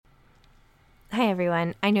Hi,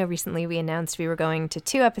 everyone. I know recently we announced we were going to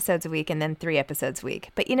 2 episodes a week and then 3 episodes a week.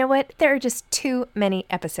 But you know what? There are just too many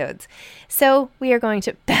episodes. So we are going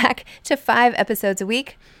back to 5 episodes a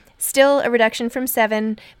week. Still a reduction from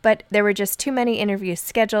 7, but there were just too many interviews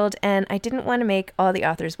scheduled, and I didn't want to make all the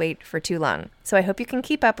authors wait for too long. So I hope you can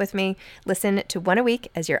keep up with me. Listen to 1 a week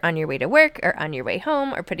as you're on your way to work or on your way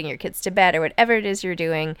home or putting your kids to bed or whatever it is you're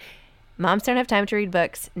doing. Moms Don't Have Time to Read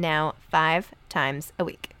Books, now 5 times a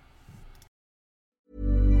week.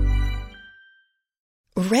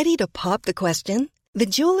 Ready to pop the question? The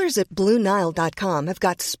jewelers at BlueNile.com have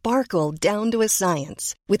got sparkle down to a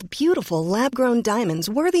science with beautiful lab-grown diamonds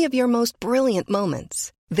worthy of your most brilliant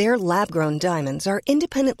moments. Their lab-grown diamonds are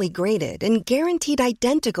independently graded and guaranteed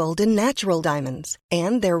identical to natural diamonds,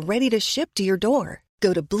 and they're ready to ship to your door.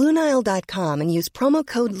 Go to BlueNile.com and use promo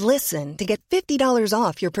code LISTEN to get $50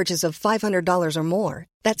 off your purchase of $500 or more.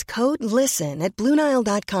 That's code LISTEN at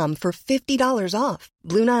BlueNile.com for $50 off.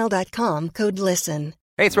 BlueNile.com, code LISTEN.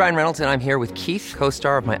 Hey, it's Ryan Reynolds, and I'm here with Keith,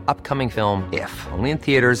 co-star of my upcoming film, If, only in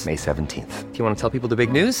theaters May 17th. Do you want to tell people the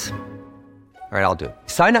big news? All right, I'll do it.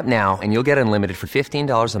 Sign up now and you'll get unlimited for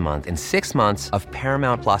 $15 a month and 6 months of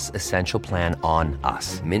Paramount Plus Essential Plan on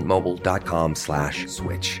us.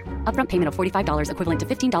 MintMobile.com/switch. Upfront payment of $45 equivalent to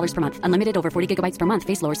 $15 per month. Unlimited over 40 gigabytes per month.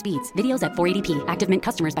 Face lower speeds. Videos at 480p. Active Mint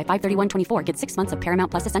customers by 531.24 get 6 months of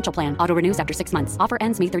Paramount Plus Essential Plan. Auto renews after 6 months. Offer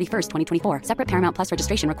ends May 31st, 2024. Separate Paramount Plus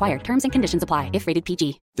registration required. Terms and conditions apply if rated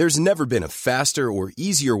PG. There's never been a faster or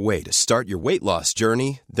easier way to start your weight loss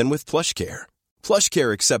journey than with PlushCare.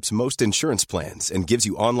 PlushCare accepts most insurance plans and gives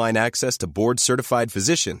you online access to board-certified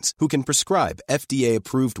physicians who can prescribe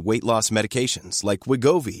FDA-approved weight loss medications like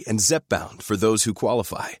Wegovy and Zepbound for those who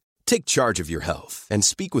qualify. Take charge of your health and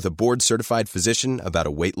speak with a board-certified physician about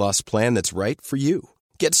a weight loss plan that's right for you.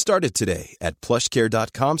 Get started today at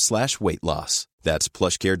plushcare.com/weight-loss. That's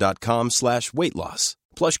plushcare.com/weight-loss.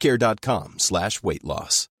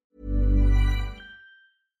 plushcare.com/weight-loss.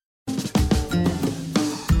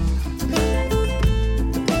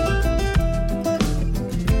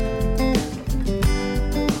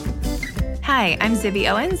 Hi, I'm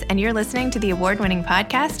Zibby Owens, and you're listening to the award-winning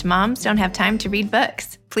podcast, Moms Don't Have Time to Read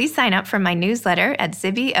Books. Please sign up for my newsletter at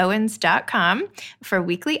zibbyowens.com for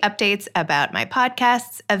weekly updates about my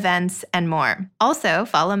podcasts, events, and more. Also,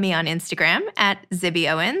 follow me on Instagram at Zibby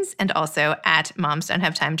Owens and also at Moms Don't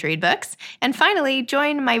Have Time to Read Books. And finally,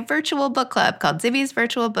 join my virtual book club called Zibby's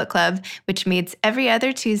Virtual Book Club, which meets every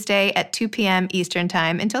other Tuesday at 2 p.m. Eastern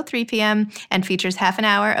Time until 3 p.m. and features half an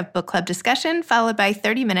hour of book club discussion followed by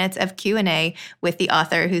 30 minutes of Q&A with the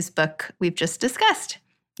author whose book we've just discussed.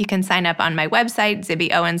 You can sign up on my website,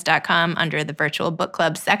 zibbyowens.com, under the Virtual Book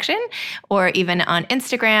Club section, or even on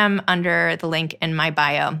Instagram under the link in my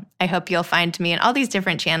bio. I hope you'll find me in all these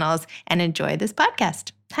different channels and enjoy this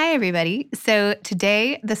podcast. Hi, everybody. So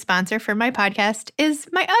today, the sponsor for my podcast is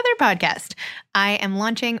my other podcast. I am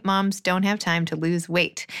launching Moms Don't Have Time to Lose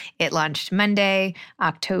Weight. It launched Monday,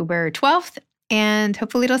 October 12th. And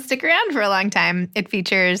hopefully it'll stick around for a long time. It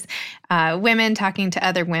features women talking to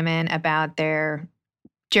other women about their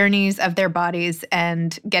journeys of their bodies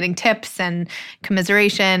and getting tips and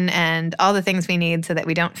commiseration and all the things we need so that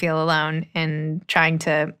we don't feel alone in trying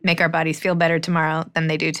to make our bodies feel better tomorrow than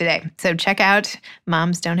they do today. So check out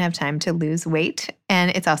Moms Don't Have Time to Lose Weight.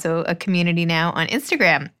 And it's also a community now on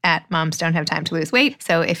Instagram at Moms Don't Have Time to Lose Weight.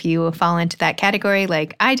 So if you fall into that category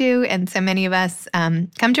like I do and so many of us,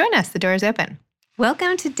 come join us. The door is open.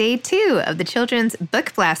 Welcome to day 2 of the Children's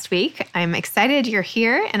Book Blast Week. I'm excited you're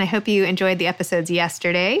here, and I hope you enjoyed the episodes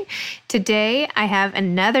yesterday. Today, I have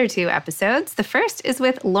another 2 episodes. The first is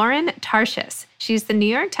with Lauren Tarshis. She's the New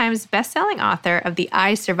York Times bestselling author of the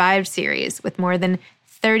I Survived series with more than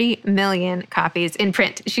 30 million copies in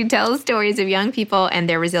print. She tells stories of young people and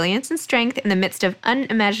their resilience and strength in the midst of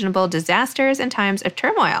unimaginable disasters and times of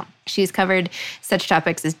turmoil. She's covered such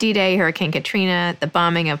topics as D-Day, Hurricane Katrina, the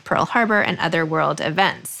bombing of Pearl Harbor, and other world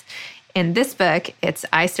events. In this book, it's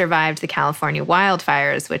I Survived the California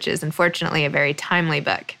Wildfires, which is unfortunately a very timely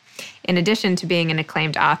book. In addition to being an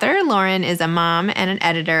acclaimed author, Lauren is a mom and an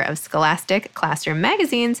editor of Scholastic Classroom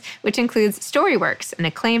magazines, which includes Storyworks, an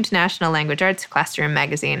acclaimed National Language Arts classroom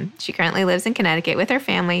magazine. She currently lives in Connecticut with her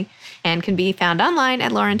family and can be found online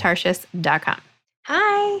at laurentarshis.com.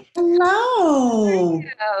 Hi. Hello.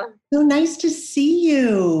 Hello. So nice to see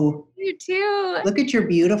you. You too. Look at your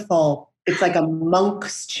beautiful, it's like a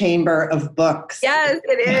monk's chamber of books. Yes,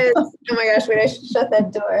 it is. Oh my gosh, wait, I should shut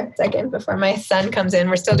that door a second before my son comes in.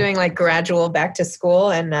 We're still doing like gradual back to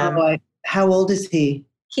school. And How old is he?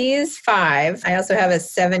 He's 5. I also have a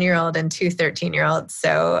 7-year-old and 2 13-year-olds.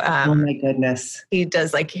 So oh my goodness. He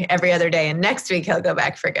does like every other day. And next week he'll go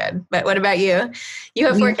back for good. But what about you? You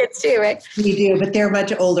have 4 kids too, right? We do, but they're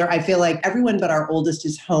much older. I feel like everyone but our oldest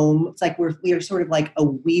is home. It's like we are sort of like a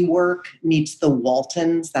WeWork meets the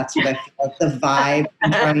Waltons. That's what I feel like, the vibe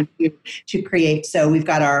I'm trying to create. So we've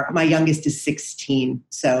got my youngest is 16.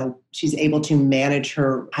 So she's able to manage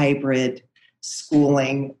her hybrid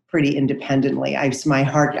schooling pretty independently.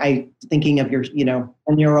 Thinking of your,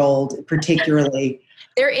 1-year-old particularly.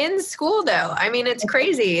 They're in school though. I mean, it's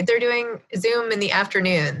crazy. They're doing Zoom in the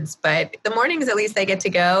afternoons, but the mornings at least they get to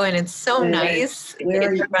go and it's so nice. They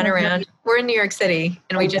get to run around. We're in New York City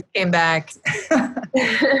and we just came back.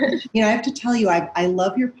 I have to tell you, I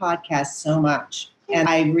love your podcast so much. And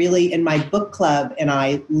I really, in my book club, and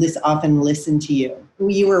I often listen to you.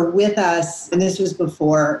 You were with us, and this was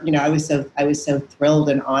before, I was so thrilled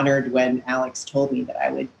and honored when Alex told me that I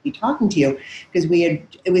would be talking to you, because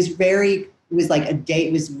it was like a day,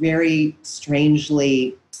 it was very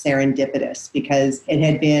strangely serendipitous, because it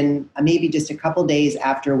had been maybe just a couple days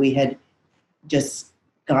after we had just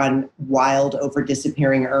gone wild over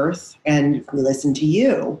Disappearing Earth, and we listened to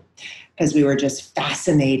you because we were just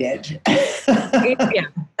fascinated. Yeah,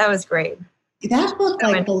 that was great. That book,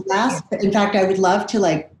 in fact, I would love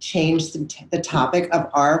to change the topic of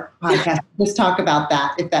our podcast. Let's talk about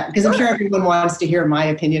that, because I'm sure everyone wants to hear my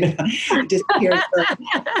opinion about Disappearing Earth.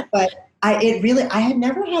 But I had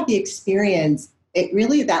never had the experience.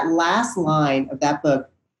 That last line of that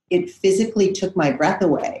book, it physically took my breath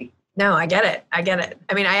away. No, I get it.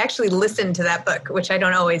 I mean, I actually listened to that book, which I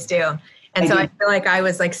don't always do. And I feel like I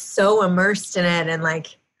was so immersed in it. And I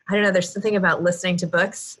don't know, there's something about listening to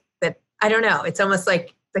books that, I don't know, it's almost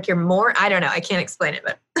like you're more, I don't know, I can't explain it,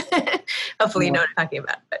 but hopefully you know what I'm talking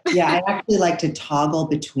about. But. Yeah, I actually like to toggle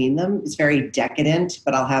between them. It's very decadent,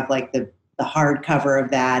 but I'll have the hardcover of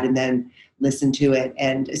that and then listen to it.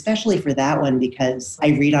 And especially for that one, because I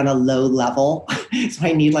read on a low level, so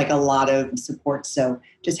I need a lot of support. So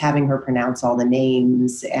just having her pronounce all the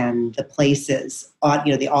names and the places,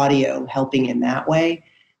 the audio helping in that way,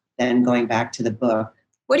 then going back to the book.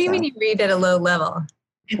 What do you mean you read at a low level?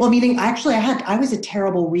 Well, meaning actually I was a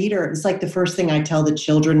terrible reader. It's the first thing I tell the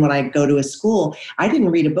children when I go to a school. I didn't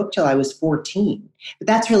read a book till I was 14. But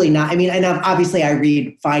that's really not, and obviously I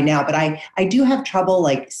read fine now, but I do have trouble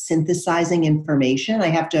synthesizing information. I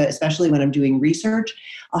have to, especially when I'm doing research,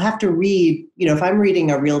 I'll have to read, if I'm reading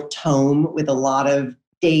a real tome with a lot of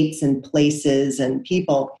dates and places and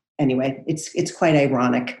people. Anyway, it's quite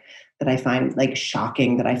ironic that I find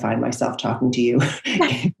shocking that I find myself talking to you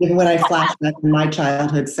when I flash back to my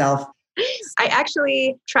childhood self. I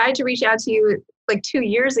actually tried to reach out to you 2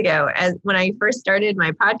 years ago when I first started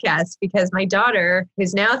my podcast, because my daughter,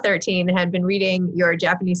 who's now 13, had been reading your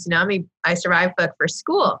Japanese Tsunami I Survived book for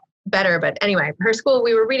school. Better, but anyway, her school,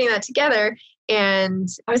 we were reading that together. And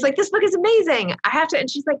I was like, this book is amazing. I have to. And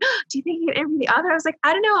she's like, oh, do you think you can interview the author? I was like,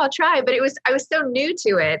 I don't know. I'll try. But I was so new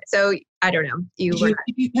to it. So I don't know. Did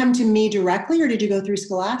you come to me directly or did you go through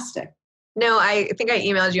Scholastic? No, I think I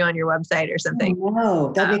emailed you on your website or something. Oh,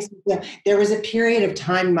 no, that makes sense. Yeah. There was a period of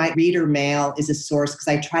time, my reader mail is a source, because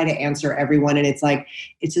I try to answer everyone. And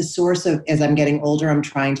it's a source of, as I'm getting older, I'm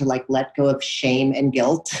trying to let go of shame and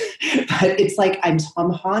guilt. But it's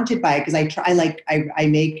I'm haunted by it, because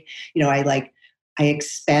I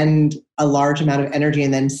expend a large amount of energy,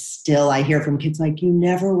 and then still I hear from kids you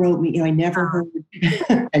never wrote me, I never heard.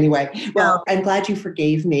 Anyway, well, I'm glad you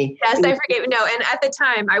forgave me. Yes, I forgave. No, and at the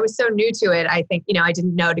time I was so new to it. I think, I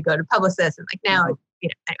didn't know to go to publicists, and now,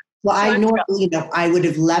 anyway. Well, I normally, I would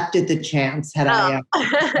have leapt at the chance had I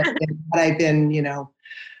been,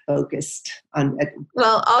 focused on it.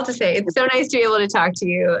 Well, all to say, it's so nice to be able to talk to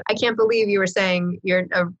you. I can't believe you were saying you're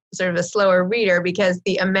sort of a slower reader, because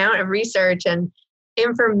the amount of research and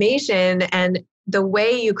information and the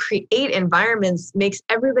way you create environments makes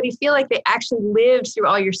everybody feel like they actually lived through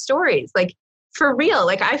all your stories. For real.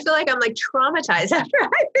 I feel like I'm traumatized after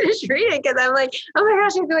I finish reading, because I'm oh my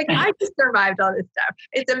gosh, I feel like I just survived all this stuff.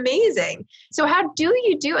 It's amazing. So how do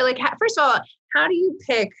you do it? First of all, how do you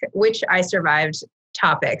pick which I survived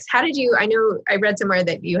topics? How did you, I know I read somewhere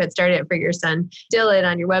that you had started it for your son, Dylan,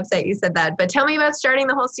 on your website, you said that, but tell me about starting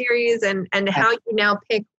the whole series and how you now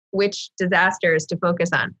pick which disasters to focus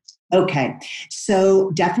on. Okay.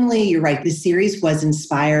 So definitely you're right. The series was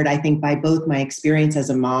inspired, I think, by both my experience as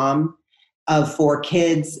a mom of 4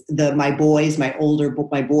 kids. My boys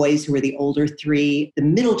who were the older 3, the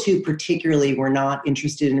middle 2 particularly were not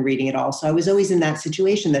interested in reading at all. So I was always in that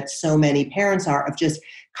situation that so many parents are, of just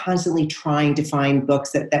constantly trying to find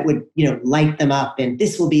books that would, light them up and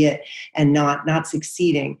this will be it, and not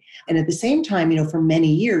succeeding. And at the same time, for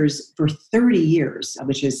many years, for 30 years,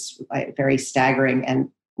 which is very staggering and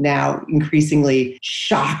now increasingly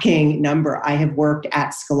shocking number, I have worked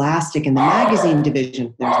at Scholastic in the magazine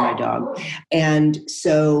division. There's my dog. And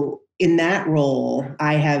so in that role,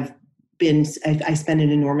 I spend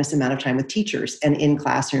an enormous amount of time with teachers and in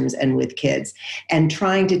classrooms and with kids, and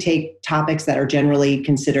trying to take topics that are generally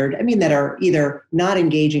considered, that are either not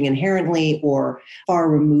engaging inherently or far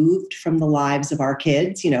removed from the lives of our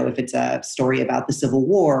kids. If it's a story about the Civil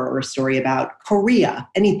War or a story about Korea,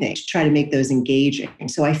 anything, to try to make those engaging.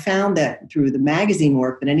 So I found that through the magazine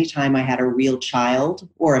work, that anytime I had a real child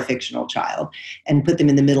or a fictional child and put them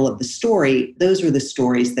in the middle of the story, those were the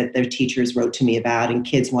stories that their teachers wrote to me about and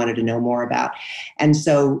kids wanted to know more about. And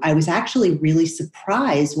so I was actually really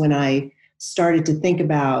surprised when I started to think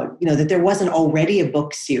about, that there wasn't already a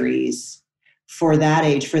book series for that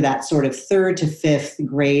age, for that sort of 3rd to 5th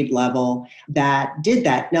grade level that did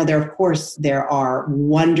that. Now, there are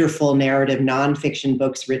wonderful narrative nonfiction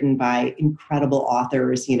books written by incredible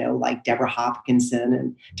authors, like Deborah Hopkinson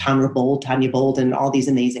and Tanya Bold, and all these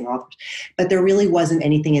amazing authors. But there really wasn't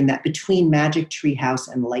anything in that between Magic Tree House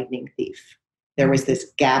and Lightning Thief. There was this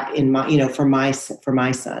gap in my, for my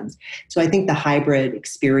sons. So I think the hybrid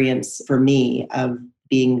experience for me of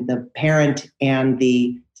being the parent and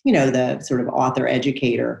the sort of author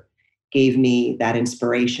educator gave me that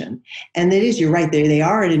inspiration. And it is, you're right, they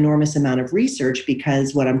are an enormous amount of research,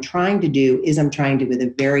 because what I'm trying to do is with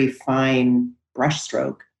a very fine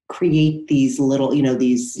brushstroke, create these little,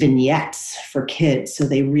 these vignettes for kids so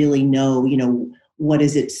they really know, what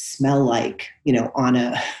does it smell like,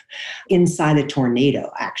 inside a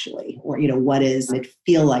tornado, actually, or, what does it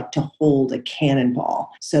feel like to hold a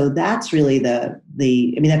cannonball? So that's really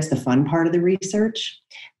that's the fun part of the research,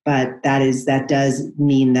 but that does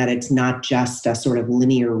mean that it's not just a sort of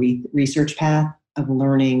linear research path of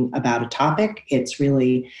learning about a topic. It's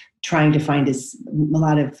really trying to find a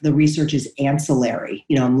lot of the research is ancillary.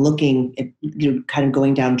 I'm looking at, kind of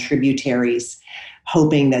going down tributaries,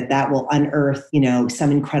 hoping that will unearth,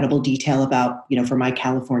 some incredible detail about, for my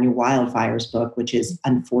California wildfires book, which is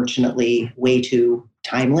unfortunately way too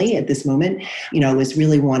timely at this moment, was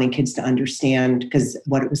really wanting kids to understand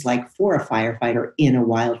what it was like for a firefighter in a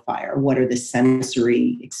wildfire. What are the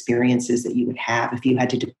sensory experiences that you would have if you had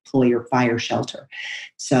to deploy your fire shelter?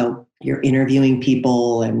 So you're interviewing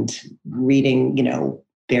people and reading,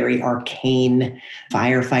 very arcane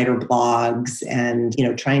firefighter blogs and,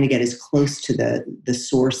 trying to get as close to the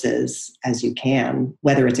sources as you can,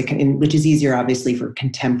 whether which is easier, obviously, for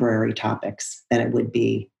contemporary topics than it would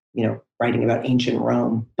be, writing about ancient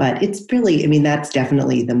Rome. But it's really, that's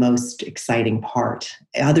definitely the most exciting part.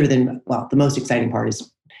 The most exciting part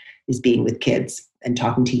is being with kids and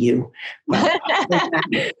talking to you. Other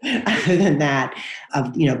than that,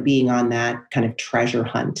 of, being on that kind of treasure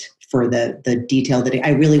hunt for the detail that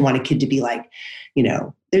I really want a kid to be like,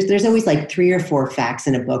 there's always like 3 or 4 facts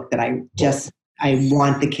in a book that I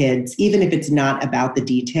want the kids, even if it's not about the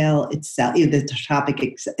detail itself, the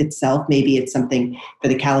topic itself. Maybe it's something for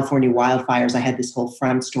the California wildfires. I had this whole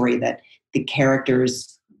front story that the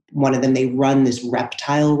characters, one of them, they run this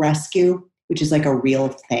reptile rescue, which is like a real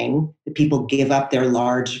thing that people give up their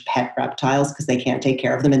large pet reptiles because they can't take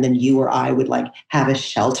care of them. And then you or I would like have a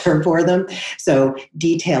shelter for them. So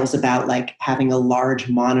details about like having a large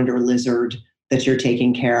monitor lizard that you're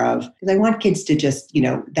taking care of. Because I want kids to just,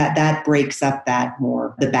 that breaks up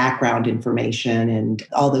the background information and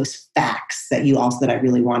all those facts that I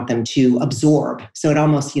really want them to absorb. So it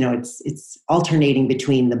almost, it's alternating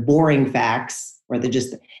between the boring facts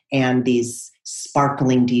and these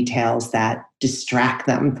sparkling details that distract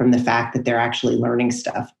them from the fact that they're actually learning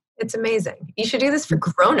stuff. It's amazing. You should do this for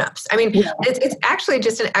grownups. It's actually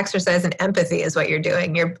just an exercise in empathy is what you're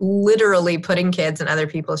doing. You're literally putting kids in other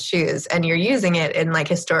people's shoes and you're using it in like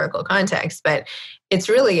historical context, but it's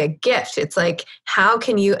really a gift. It's like, how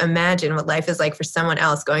can you imagine what life is like for someone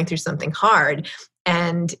else going through something hard?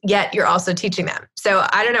 And yet you're also teaching them. So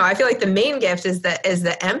I don't know. I feel like the main gift is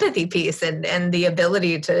the empathy piece and the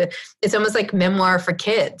ability to, it's almost like memoir for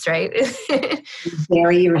kids, right?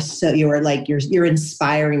 You're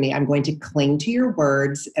inspiring me. I'm going to cling to your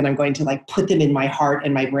words and I'm going to like put them in my heart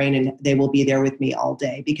and my brain and they will be there with me all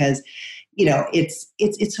day because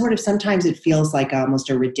it's sort of, sometimes it feels like almost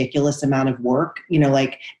a ridiculous amount of work,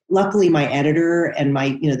 like luckily my editor and my,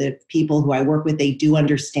 the people who I work with, they do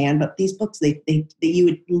understand, but these books, you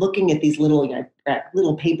would, looking at these little,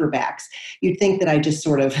 little paperbacks, you'd think that I just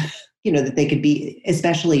sort of, that they could be,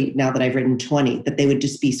 especially now that I've written 20, that they would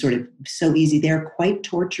just be sort of so easy. They're quite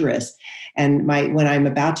torturous. And when I'm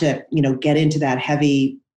about to, get into that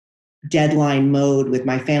heavy deadline mode with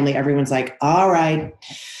my family, everyone's like, all right,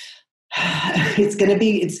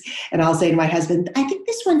 and I'll say to my husband, I think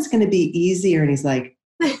this one's going to be easier. And he's like,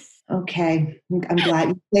 okay, I'm glad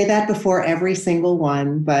you say that before every single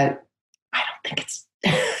one, but I don't think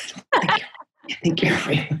I think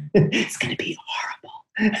it's going to be horrible.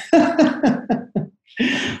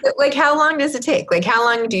 Like, how long does it take? Like, how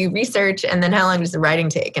long do you research, and then how long does the writing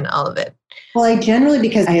take, and all of it? Well, I generally,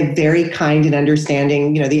 because I have very kind and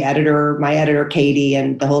understanding, the editor, my editor, Katie,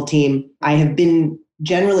 and the whole team, I have been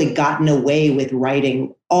generally gotten away with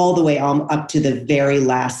writing all the way up to the very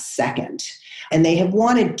last second. And they have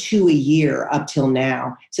wanted 2 a year up till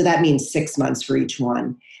now. So that means 6 months for each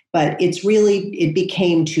one. But it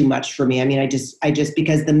became too much for me. I mean, I just,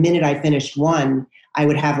 because the minute I finished one, I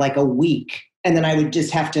would have like a week, and then I would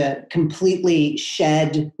just have to completely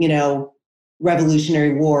shed,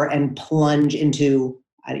 Revolutionary War and plunge into,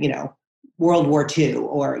 World War II,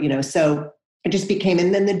 or, so it just became,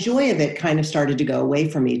 and then the joy of it kind of started to go away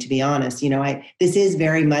from me, to be honest. This is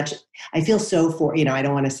very much, I feel so I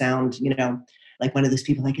don't want to sound, like one of those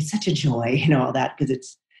people, like, it's such a joy, all that, but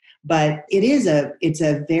it's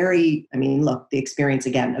a very, look, the experience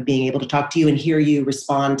again of being able to talk to you and hear you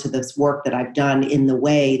respond to this work that I've done in the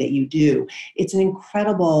way that you do. It's an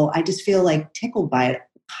incredible, I just feel like tickled by it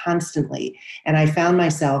constantly. And I found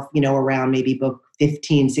myself, around maybe book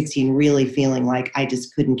 15, 16, really feeling like I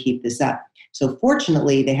just couldn't keep this up. So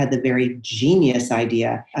fortunately, they had the very genius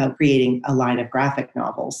idea of creating a line of graphic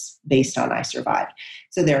novels based on I Survived.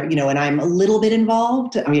 So they're, and I'm a little bit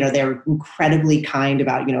involved. They're incredibly kind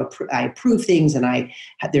about, I approve things. And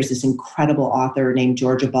there's this incredible author named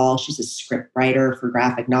Georgia Ball. She's a script writer for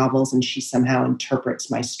graphic novels, and she somehow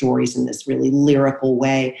interprets my stories in this really lyrical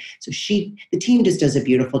way. So the team just does a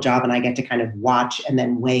beautiful job, and I get to kind of watch and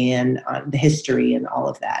then weigh in on the history and all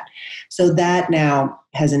of that. So that now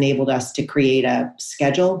has enabled us to create a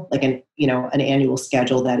schedule, like an annual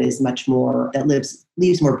schedule that is much more, that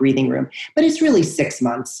leaves more breathing room. But it's really 6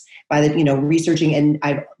 months by the, researching. And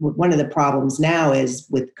one of the problems now is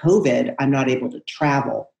with COVID, I'm not able to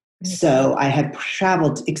travel. So I have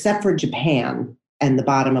traveled, except for Japan and the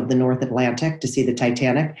bottom of the North Atlantic to see the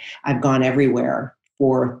Titanic. I've gone everywhere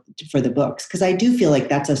for the books, because I do feel like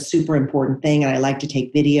that's a super important thing. And I like to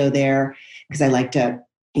take video there, because I like to,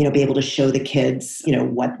 be able to show the kids,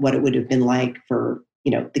 what it would have been like for,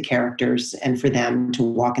 the characters, and for them to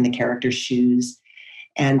walk in the characters' shoes.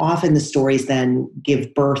 And often the stories then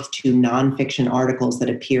give birth to nonfiction articles that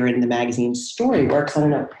appear in the magazine Storyworks, I don't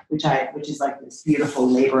know, which is like this beautiful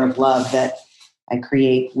labor of love that I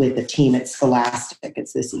create with the team at Scholastic.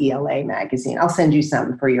 It's this ELA magazine. I'll send you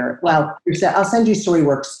some I'll send you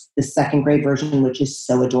Storyworks, the second grade version, which is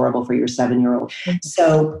so adorable for your 7-year-old.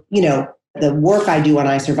 So, the work I do on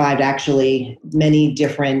I Survived, actually, many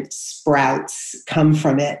different sprouts come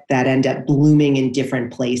from it that end up blooming in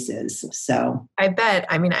different places. So I bet,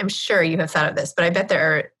 I'm sure you have thought of this, but I bet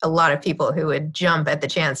there are a lot of people who would jump at the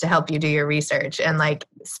chance to help you do your research and like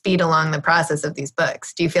speed along the process of these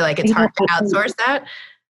books. Do you feel like it's hard to outsource that?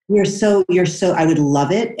 You're so, I would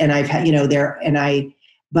love it. And I've had,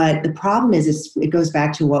 but the problem is it goes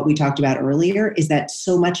back to what we talked about earlier, is that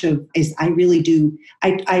so much I've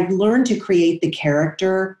learned to create the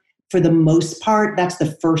character for the most part. That's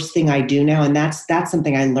the first thing I do now. And that's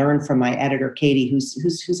something I learned from my editor, Katie,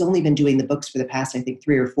 who's only been doing the books for the past, I think,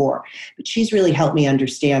 3 or 4. But she's really helped me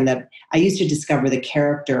understand that I used to discover the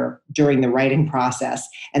character during the writing process,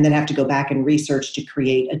 and then have to go back and research to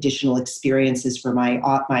create additional experiences for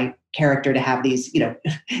my character to have these,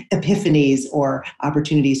 epiphanies or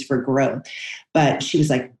opportunities for growth. But she was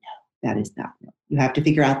like, no, that is not. You have to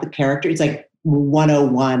figure out the character. It's like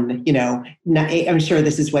 101, I'm sure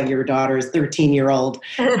this is what your daughter's 13-year-old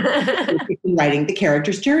writing the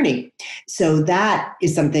character's journey. So that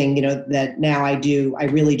is something, that now I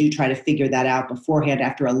really do try to figure that out beforehand,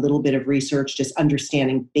 after a little bit of research, just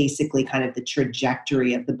understanding basically kind of the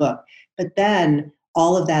trajectory of the book. But then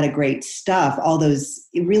all of that great stuff, all those,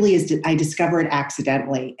 it really is, I discover it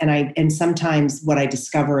accidentally. And sometimes what I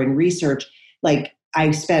discover in research, like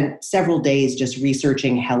I spent several days just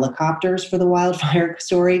researching helicopters for the wildfire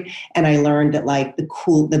story. And I learned that like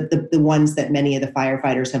the ones that many of the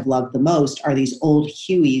firefighters have loved the most are these old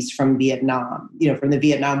Hueys from Vietnam, from the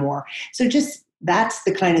Vietnam War. So just that's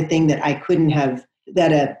the kind of thing that I couldn't have,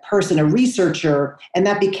 that a researcher, and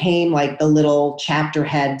that became like the little chapter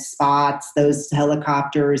head spots, those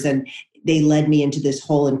helicopters. And they led me into this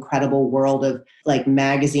whole incredible world of like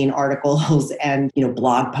magazine articles and,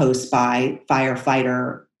 blog posts by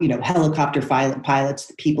firefighter, helicopter pilots,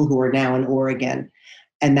 the people who are now in Oregon.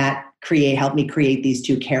 And that helped me create these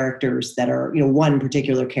two characters that are, one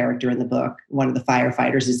particular character in the book. One of the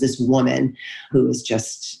firefighters is this woman who is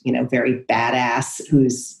just, very badass,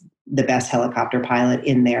 who's the best helicopter pilot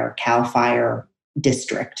in their CAL FIRE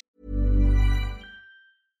district.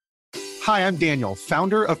 Hi, I'm Daniel,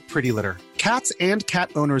 founder of Pretty Litter. Cats and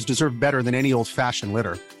cat owners deserve better than any old-fashioned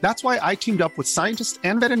litter. That's why I teamed up with scientists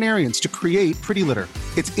and veterinarians to create Pretty Litter.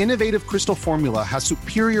 Its innovative crystal formula has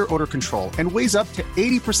superior odor control and weighs up to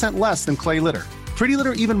 80% less than clay litter. Pretty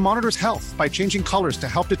Litter even monitors health by changing colors to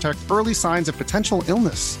help detect early signs of potential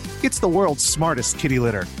illness. It's the world's smartest kitty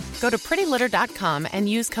litter. Go to prettylitter.com and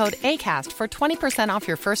use code ACAST for 20% off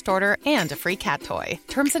your first order and a free cat toy.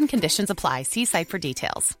 Terms and conditions apply. See site for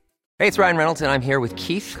details. Hey, it's Ryan Reynolds, and I'm here with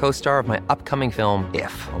Keith, co-star of my upcoming film,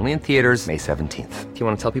 If, only in theaters May 17th. Do you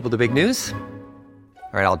want to tell people the big news?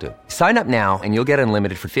 All right, I'll do it. Sign up now and you'll get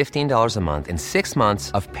unlimited for $15 a month and 6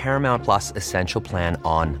 months of Paramount Plus Essential Plan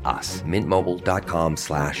on us.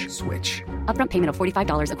 MintMobile.com/switch. Upfront payment of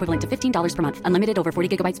 $45 equivalent to $15 per month. Unlimited over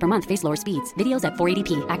 40 gigabytes per month. Face lower speeds. Videos at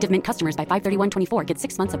 480p. Active Mint customers by 531.24 get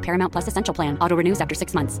 6 months of Paramount Plus Essential Plan. Auto renews after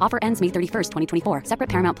 6 months. Offer ends May 31st, 2024. Separate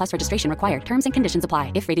Paramount Plus registration required. Terms and conditions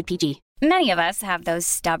apply if rated PG. Many of us have those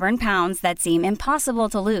stubborn pounds that seem impossible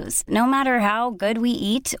to lose, no matter how good we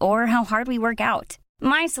eat or how hard we work out.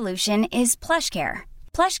 My solution is PlushCare.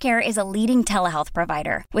 PlushCare is a leading telehealth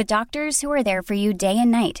provider with doctors who are there for you day and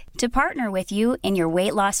night to partner with you in your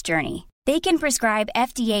weight loss journey. They can prescribe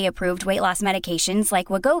FDA-approved weight loss medications like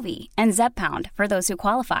Wegovy and Zepbound for those who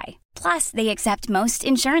qualify. Plus, they accept most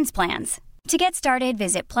insurance plans. To get started,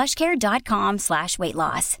 visit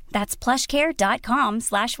plushcare.com/weightloss. That's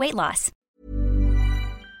plushcare.com/weightloss.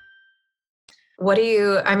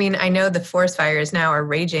 I know the forest fires now are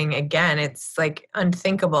raging again. It's like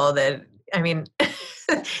unthinkable that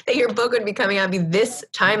that your book would be coming out and be this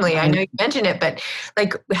timely. I know you mentioned it, but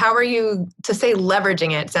like, how are you, to say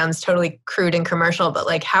leveraging it sounds totally crude and commercial, but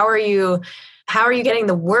like, how are you getting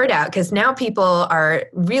the word out? Because now people are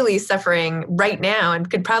really suffering right now and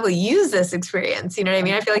could probably use this experience. You know what I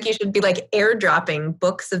mean? I feel like you should be like airdropping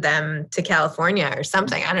books of them to California or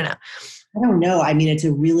something. I don't know. It's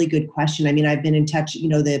a really good question. I've been in touch,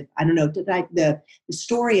 the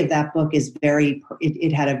story of that book is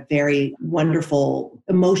it had a very wonderful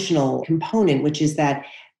emotional component, which is that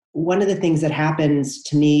one of the things that happens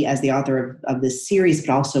to me as the author of this series,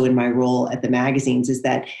 but also in my role at the magazines, is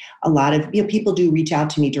that a lot of people do reach out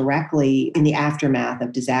to me directly in the aftermath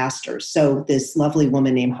of disasters. So this lovely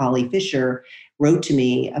woman named Holly Fisher wrote to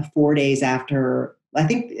me 4 days after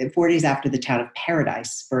the town of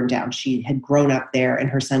Paradise burned down. She had grown up there and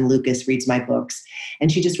her son Lucas reads my books. And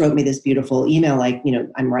she just wrote me this beautiful email like,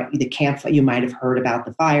 I'm right, you might have heard about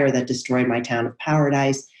the fire that destroyed my town of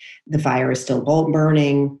Paradise. The fire is still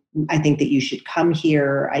burning. I think that you should come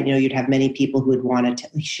here. I know you'd have many people who would want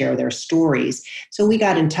to share their stories. So we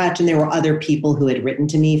got in touch, and there were other people who had written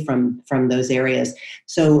to me from those areas.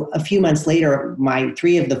 So a few months later, my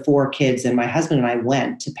 3 of the 4 kids and my husband and I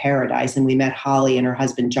went to Paradise, and we met Holly and her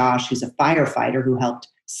husband, Josh, who's a firefighter who helped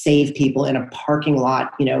save people in a parking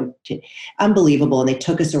lot, unbelievable. And they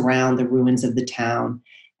took us around the ruins of the town.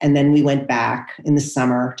 And then we went back in the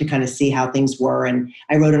summer to kind of see how things were. And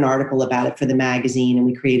I wrote an article about it for the magazine, and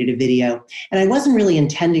we created a video. And I wasn't really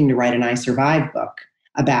intending to write an I Survived book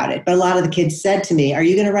about it. But a lot of the kids said to me, are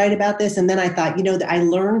you going to write about this? And then I thought, I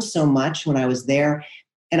learned so much when I was there.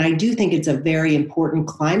 And I do think it's a very important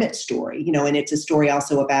climate story, and it's a story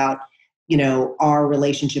also about, our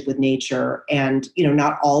relationship with nature. And,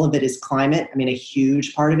 not all of it is climate. A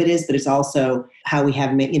huge part of it is, but it's also how we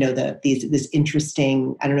have, this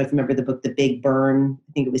interesting, I don't know if you remember the book, The Big Burn.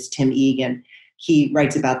 I think it was Tim Egan. He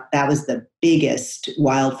writes about, that was the biggest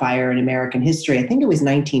wildfire in American history. I think it was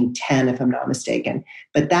 1910, if I'm not mistaken.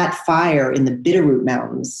 But that fire in the Bitterroot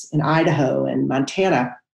Mountains in Idaho and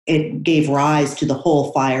Montana, it gave rise to the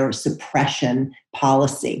whole fire suppression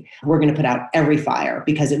policy. We're going to put out every fire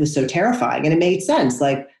because it was so terrifying. And it made sense.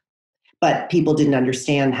 But people didn't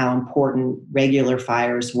understand how important regular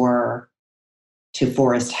fires were to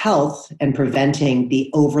forest health and preventing the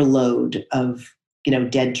overload of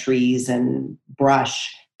dead trees and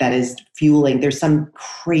brush that is fueling. There's some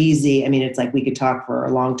crazy, it's like we could talk for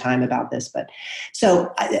a long time about this, but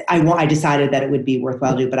so I decided that it would be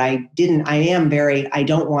worthwhile to do, but I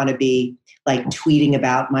don't want to be like tweeting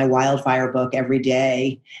about my wildfire book every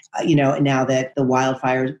day, now that the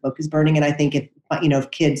wildfire book is burning. And I think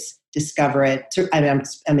if kids discover it,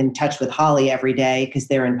 I'm in touch with Holly every day because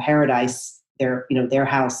they're in paradise. Their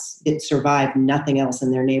house, it survived. Nothing else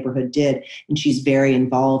in their neighborhood did. And she's very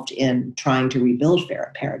involved in trying to rebuild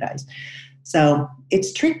Paradise. So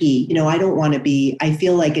it's tricky. I don't want to be, I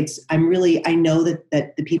feel like I know that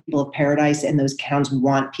the people of Paradise and those towns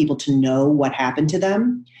want people to know what happened to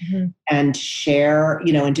them and share,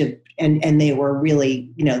 and they were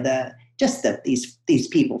really, these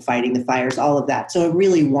people fighting the fires, all of that. So I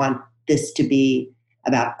really want this to be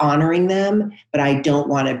about honoring them, but I don't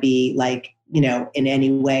want to be like, in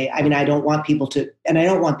any way. I don't want people to, and I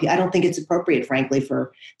don't think it's appropriate, frankly,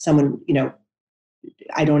 for someone,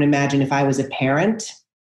 I don't imagine if I was a parent,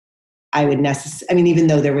 I would even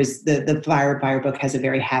though there was the fire book has a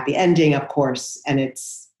very happy ending, of course, and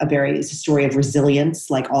it's a story of resilience,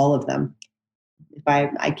 like all of them.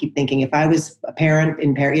 I keep thinking, if I was a parent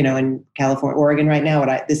in California, Oregon right now, would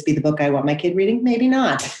this be the book I want my kid reading? Maybe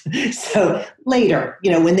not. So later,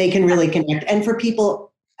 when they can really connect, and for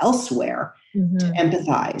people elsewhere to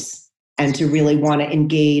empathize and to really want to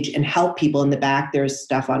engage and help people in the back. There's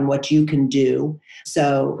stuff on what you can do.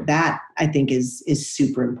 So that I think is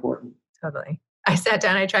super important. Totally. I sat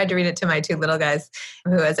down, I tried to read it to my two little guys,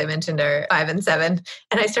 who, as I mentioned, are 5 and 7.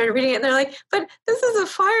 And I started reading it and they're like, but this is a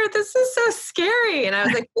fire. This is so scary. And I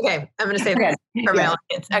was like, okay, I'm going to say this for my own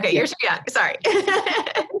kids. Okay, you're sorry.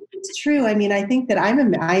 It's true. I think that I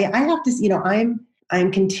have to, I'm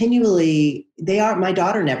continually, my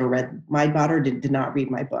daughter did not read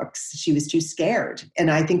my books. She was too scared. And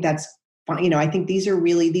I think that's fine. I think these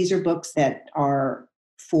are books that are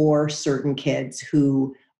for certain kids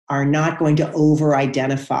who are not going to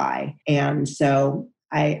over-identify. And so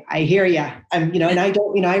I hear you. And I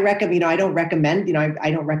don't, I recommend, I don't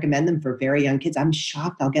recommend them for very young kids. I'm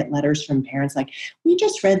shocked. I'll get letters from parents like, we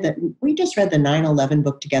just read the 9/11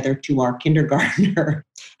 book together to our kindergartner.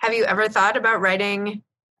 Have you ever thought about writing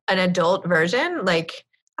an adult version? Like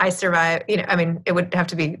I Survived, it would have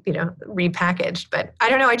to be, repackaged, but I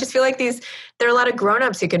don't know. I just feel like there are a lot of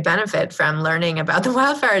grownups who could benefit from learning about the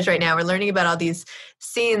wildfires right now. We're learning about all these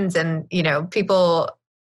scenes and,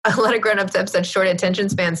 a lot of grownups have such short attention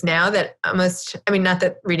spans now that almost, not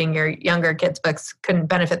that reading your younger kids' books couldn't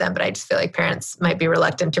benefit them, but I just feel like parents might be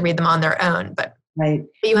reluctant to read them on their own. But right.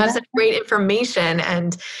 You have such great information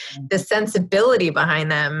and the sensibility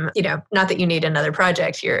behind them, not that you need another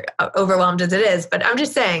project, you're overwhelmed as it is, but I'm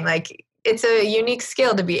just saying, like, it's a unique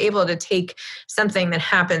skill to be able to take something that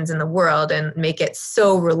happens in the world and make it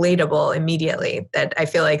so relatable immediately that I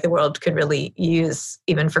feel like the world could really use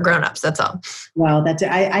even for grownups. That's all. Well,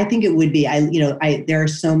 I think it would be, there are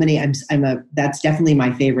so many, that's definitely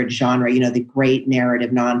my favorite genre, the great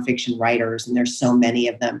narrative nonfiction writers. And there's so many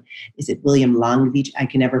of them. Is it William Longveat? I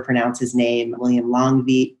can never pronounce his name. William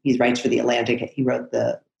Longveat. He writes for The Atlantic. He wrote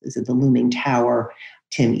The Looming Tower.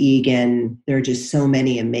 Tim Egan. There are just so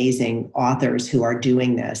many amazing authors who are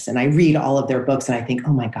doing this. And I read all of their books and I think,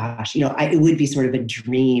 oh my gosh, it would be sort of a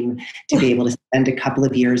dream to be able to spend a couple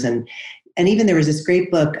of years. And even there was this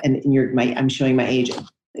great book, and I'm showing my age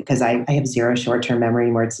because I have zero short-term memory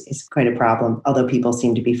anymore. It's quite a problem, although people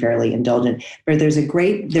seem to be fairly indulgent. But there's a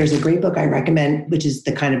great book I recommend, which is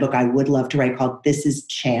the kind of book I would love to write, called This Is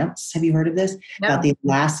Chance. Have you heard of this? No. About the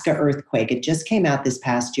Alaska earthquake. It just came out this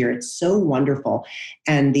past year. It's so wonderful.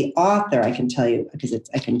 And the author,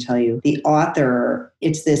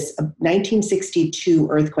 it's this 1962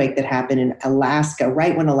 earthquake that happened in Alaska,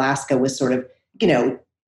 right when Alaska was sort of,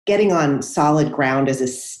 getting on solid ground as a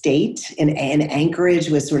state, and Anchorage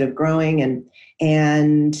was sort of growing,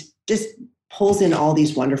 and just pulls in all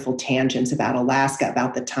these wonderful tangents about Alaska,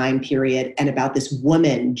 about the time period, and about this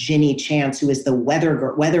woman, Ginny Chance, who is the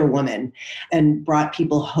weather woman, and brought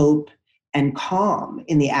people hope and calm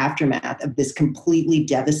in the aftermath of this completely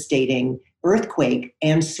devastating earthquake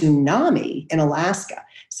and tsunami in Alaska.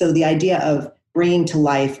 So the idea of bringing to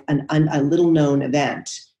life a little known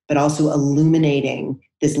event, but also illuminating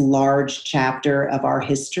this large chapter of our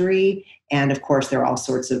history. And of course, there are all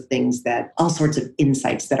sorts of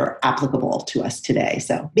insights that are applicable to us today.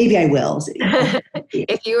 So maybe I will.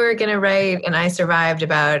 If you were going to write an I Survived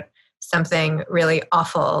about something really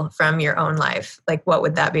awful from your own life, like what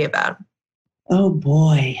would that be about? Oh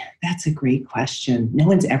boy, that's a great question. No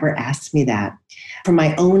one's ever asked me that. For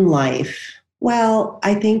my own life, well,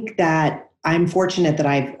 I think that I'm fortunate that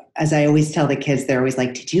as I always tell the kids, they're always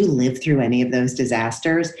like, did you live through any of those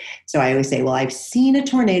disasters? So I always say, well, I've seen a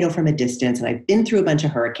tornado from a distance and I've been through a bunch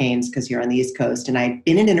of hurricanes because you're on the East Coast, and I've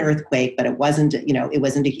been in an earthquake, but it was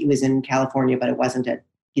in California, but it wasn't a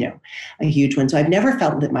huge one. So I've never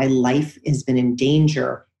felt that my life has been in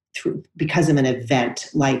danger because of an event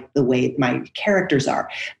like the way my characters are.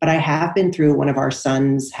 But I have been through, one of our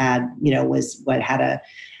sons had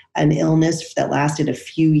an illness that lasted a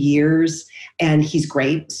few years, and he's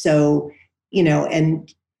great. So,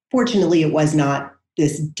 and fortunately it was not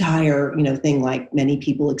this dire, thing like many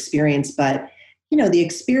people experience, but, the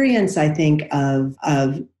experience, I think,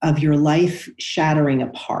 of your life shattering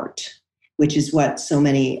apart, which is what so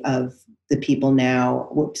many people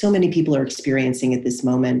are experiencing at this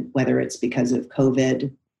moment, whether it's because of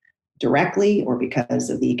COVID directly or because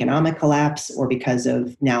of the economic collapse or because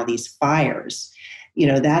of now these fires.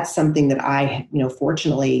 That's something that I,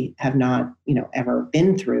 fortunately have not, ever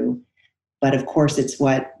been through. But of course, it's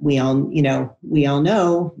what we all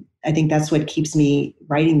know. I think that's what keeps me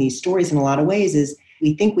writing these stories in a lot of ways is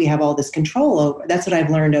we think we have all this control over. That's what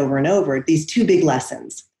I've learned over and over. These two big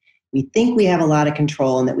lessons. We think we have a lot of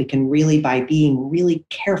control and that we can really, by being really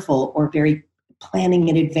careful or very planning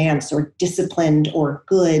in advance or disciplined or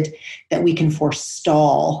good, that we can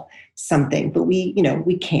forestall something, but we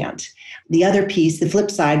can't. The other piece, the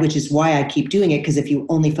flip side, which is why I keep doing it, because if you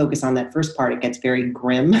only focus on that first part, it gets very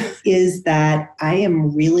grim, is that I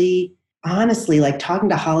am really, honestly, like talking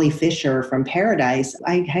to Holly Fisher from Paradise,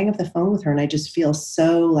 I hang up the phone with her and I just feel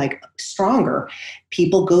so like stronger.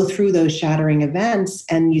 People go through those shattering events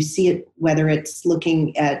and you see it, whether it's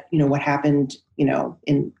looking at, what happened,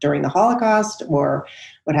 during the Holocaust or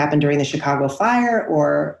what happened during the Chicago fire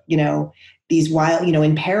or, these wild,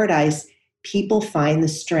 in Paradise, people find the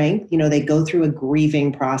strength, they go through a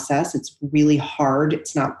grieving process. It's really hard.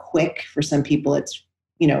 It's not quick. For some people, it's,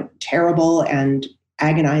 terrible and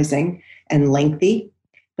agonizing and lengthy.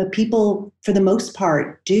 But people, for the most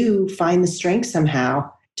part, do find the strength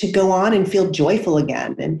somehow to go on and feel joyful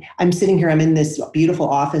again. And I'm sitting here, I'm in this beautiful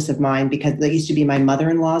office of mine because that used to be my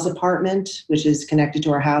mother-in-law's apartment, which is connected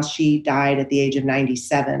to our house. She died at the age of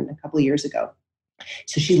 97 a couple of years ago.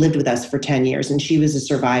 So she lived with us for 10 years and she was a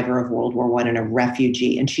survivor of World War I and a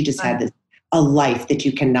refugee. And she just had a life that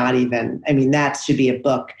you cannot even, that should be a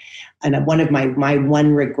book. And one of my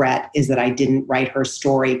one regret is that I didn't write her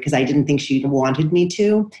story because I didn't think she wanted me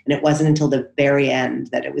to. And it wasn't until the very end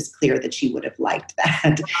that it was clear that she would have liked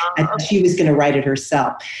that. I thought she was going to write it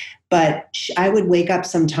herself. But I would wake up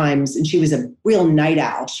sometimes, and she was a real night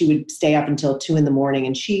owl. She would stay up until 2 a.m.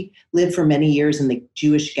 and she lived for many years in the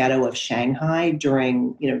Jewish ghetto of Shanghai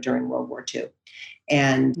during World War II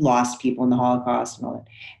and lost people in the Holocaust and all that.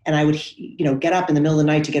 And I would, get up in the middle of the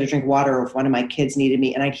night to get a drink of water or if one of my kids needed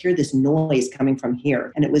me, and I'd hear this noise coming from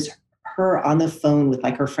here. And it was her on the phone with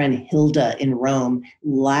like her friend Hilda in Rome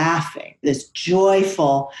laughing, this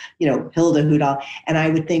joyful, Hilda Hudal. And I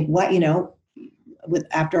would think,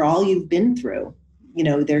 after all you've been through,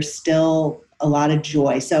 there's still a lot of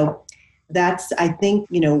joy. So that's, I think,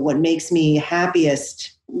 what makes me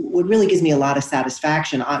happiest, what really gives me a lot of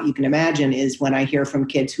satisfaction, you can imagine, is when I hear from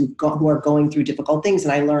kids who are going through difficult things.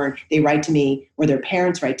 And I learn, they write to me or their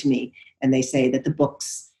parents write to me and they say that the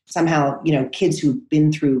books somehow, kids who've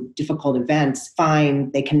been through difficult events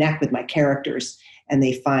they connect with my characters and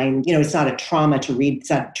they find, it's not a trauma to read,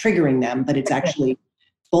 it's not triggering them, but it's actually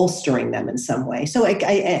bolstering them in some way. So I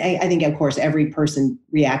think, of course, every person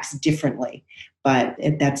reacts differently, but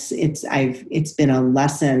it's been a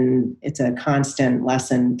lesson. It's a constant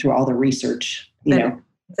lesson through all the research,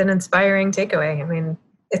 It's an inspiring takeaway.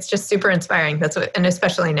 It's just super inspiring. And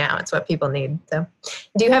especially now, it's what people need. So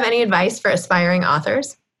do you have any advice for aspiring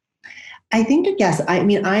authors? I think, yes. I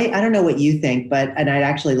don't know what you think, and I'd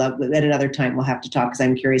actually love, at another time we'll have to talk because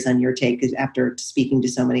I'm curious on your take after speaking to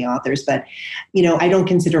so many authors. But, I don't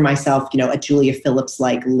consider myself, a Julia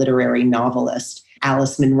Phillips-like literary novelist,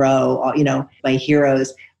 Alice Munro, my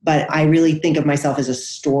heroes. But I really think of myself as a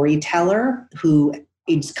storyteller who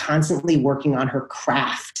is constantly working on her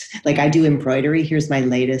craft. Like I do embroidery. Here's my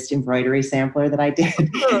latest embroidery sampler that I did.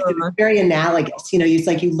 It's very analogous. It's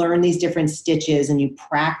like you learn these different stitches and you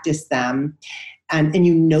practice them. And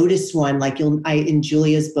you notice one, like in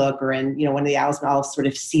Julia's book or in, one of the Alice, I'll sort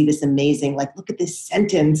of see this amazing, like, look at this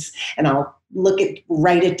sentence and I'll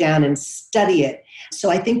write it down and study it. So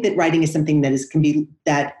I think that writing is something it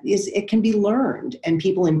can be learned and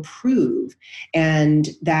people improve, and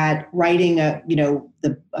that writing a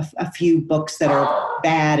few books that are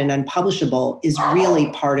bad and unpublishable is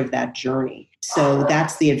really part of that journey. So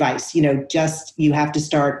that's the advice, you have to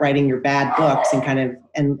start writing your bad books and kind of,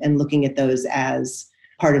 and looking at those as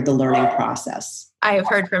part of the learning process. I have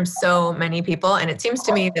heard from so many people, and it seems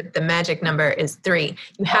to me that the magic number is 3.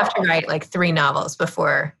 You have to write like 3 novels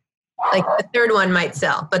before, like the third one might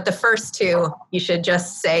sell, but the first 2, you should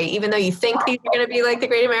just say, even though you think these are going to be like the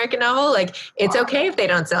Great American Novel, like it's okay if they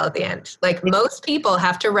don't sell at the end. Like most people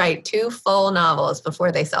have to write 2 full novels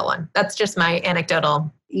before they sell one. That's just my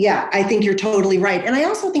anecdotal. Yeah, I think you're totally right. And I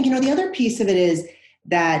also think, the other piece of it is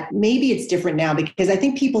that maybe it's different now because I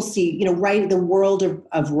think people see, the world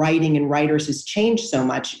of writing and writers has changed so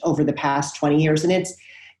much over the past 20 years. And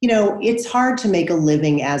it's hard to make a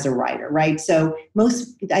living as a writer, right? So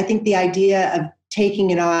I think the idea of taking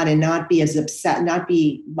it on and not being as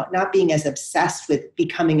obsessed with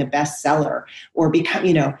becoming a bestseller or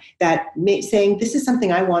saying, this is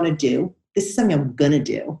something I want to do. This is something I'm going to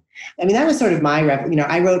do. I mean, that was sort of my,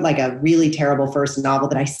 I wrote like a really terrible first novel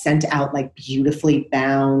that I sent out like beautifully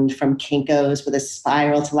bound from Kinko's with a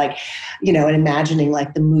spiral to and imagining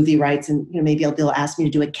like the movie rights and, maybe they'll ask me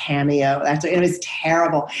to do a cameo. It was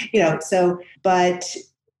terrible, but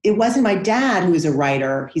it wasn't my dad who was a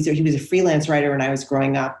writer. He was a freelance writer when I was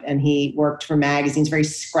growing up, and he worked for magazines, very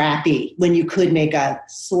scrappy when you could make a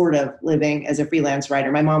sort of living as a freelance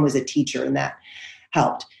writer. My mom was a teacher and that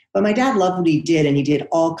helped. But my dad loved what he did, and he did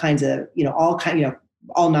all kinds of, all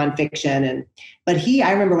nonfiction.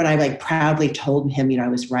 I remember when I proudly told him, I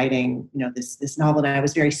was writing, this novel, and I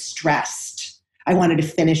was very stressed. I wanted to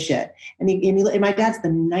finish it. And my dad's the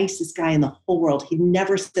nicest guy in the whole world. He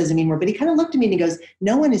never says any more, but he kind of looked at me and he goes,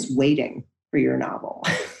 no one is waiting for your novel.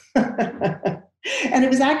 And it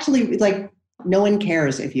was actually no one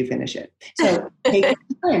cares if you finish it. So take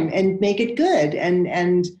time and make it good.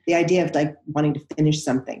 And the idea of wanting to finish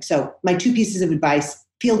something. So my 2 pieces of advice: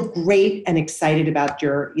 feel great and excited about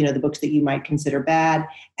your, the books that you might consider bad.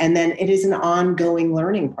 And then it is an ongoing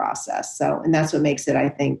learning process. So, and that's what makes it, I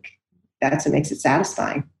think, that's what makes it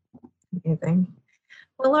satisfying. Amazing.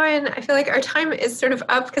 Well, Lauren, I feel like our time is sort of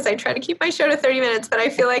up because I try to keep my show to 30 minutes, but I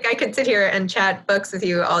feel like I could sit here and chat books with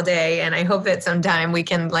you all day. And I hope that sometime we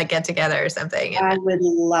can get together or something. I would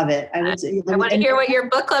love it. I want to hear what your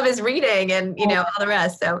book club is reading and, all the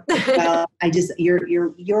rest. So well,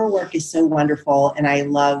 your work is so wonderful. And I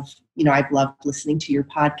love, I've loved listening to your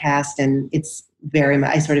podcast, and it's very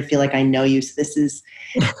much, I sort of feel like I know you. So this is,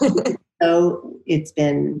 it's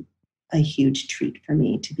been a huge treat for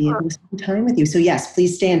me to be able to spend time with you. So yes,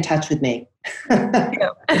 please stay in touch with me. Right.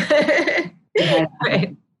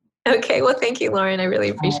 Okay. Well, thank you, Lauren. I really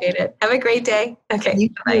appreciate it. Have a great day. Okay.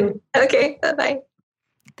 Bye. Okay. Bye-bye.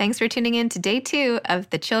 Thanks for tuning in to day 2 of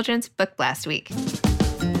the Children's Book Blast Week.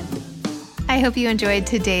 I hope you enjoyed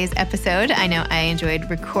today's episode. I know I enjoyed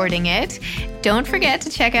recording it. Don't forget to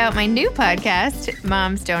check out my new podcast,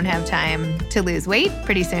 Moms Don't Have Time to Lose Weight.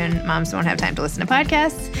 Pretty soon, moms won't have time to listen to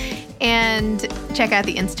podcasts. And check out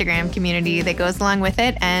the Instagram community that goes along with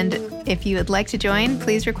it. And if you would like to join,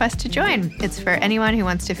 please request to join. It's for anyone who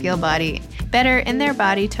wants to feel better in their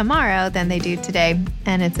body tomorrow than they do today.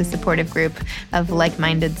 And it's a supportive group of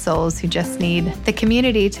like-minded souls who just need the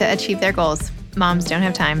community to achieve their goals. Moms Don't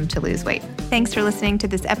Have Time to Lose Weight. Thanks for listening to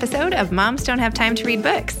this episode of Moms Don't Have Time to Read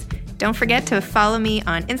Books. Don't forget to follow me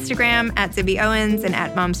on Instagram at Zibby Owens and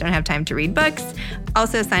at Moms Don't Have Time to Read Books.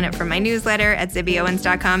 Also sign up for my newsletter at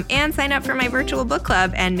zibbyowens.com and sign up for my virtual book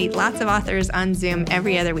club and meet lots of authors on Zoom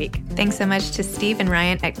every other week. Thanks so much to Steve and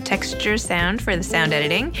Ryan at Texture Sound for the sound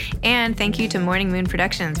editing. And thank you to Morning Moon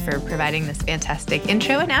Productions for providing this fantastic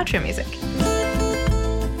intro and outro music.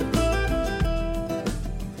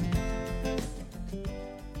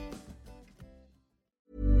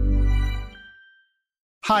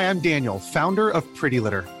 Hi, I'm Daniel, founder of Pretty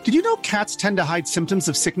Litter. Did you know cats tend to hide symptoms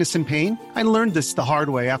of sickness and pain? I learned this the hard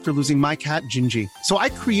way after losing my cat, Gingy. So I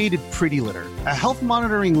created Pretty Litter, a health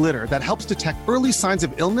monitoring litter that helps detect early signs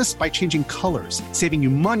of illness by changing colors, saving you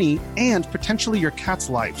money and potentially your cat's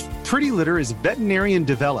life. Pretty Litter is veterinarian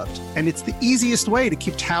developed, and it's the easiest way to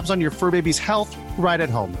keep tabs on your fur baby's health right at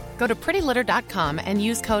home. Go to prettylitter.com and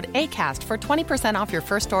use code ACAST for 20% off your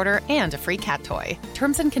first order and a free cat toy.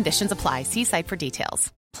 Terms and conditions apply. See site for details.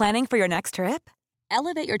 Planning for your next trip?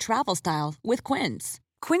 Elevate your travel style with Quince.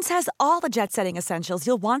 Quince has all the jet-setting essentials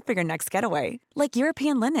you'll want for your next getaway, like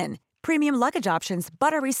European linen, premium luggage options,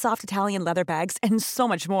 buttery soft Italian leather bags, and so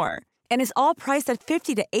much more. And is all priced at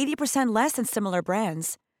 50 to 80% less than similar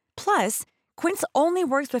brands. Plus, Quince only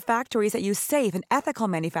works with factories that use safe and ethical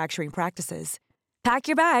manufacturing practices. Pack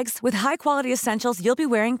your bags with high-quality essentials you'll be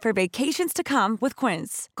wearing for vacations to come with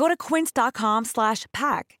Quince. Go to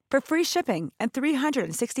quince.com/pack for free shipping and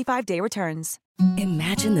 365-day returns.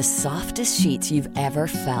 Imagine the softest sheets you've ever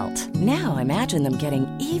felt. Now imagine them getting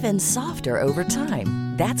even softer over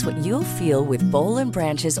time. That's what you'll feel with Boll &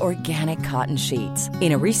 Branch's organic cotton sheets.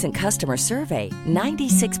 In a recent customer survey,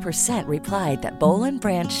 96% replied that Boll &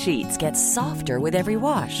 Branch sheets get softer with every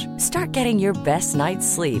wash. Start getting your best night's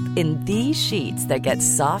sleep in these sheets that get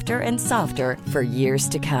softer and softer for years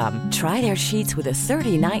to come. Try their sheets with a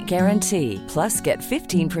 30-night guarantee. Plus, get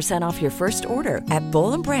 15% off your first order at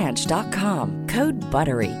bollandbranch.com. Code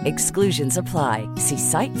BUTTERY. Exclusions apply. See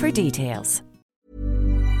site for details.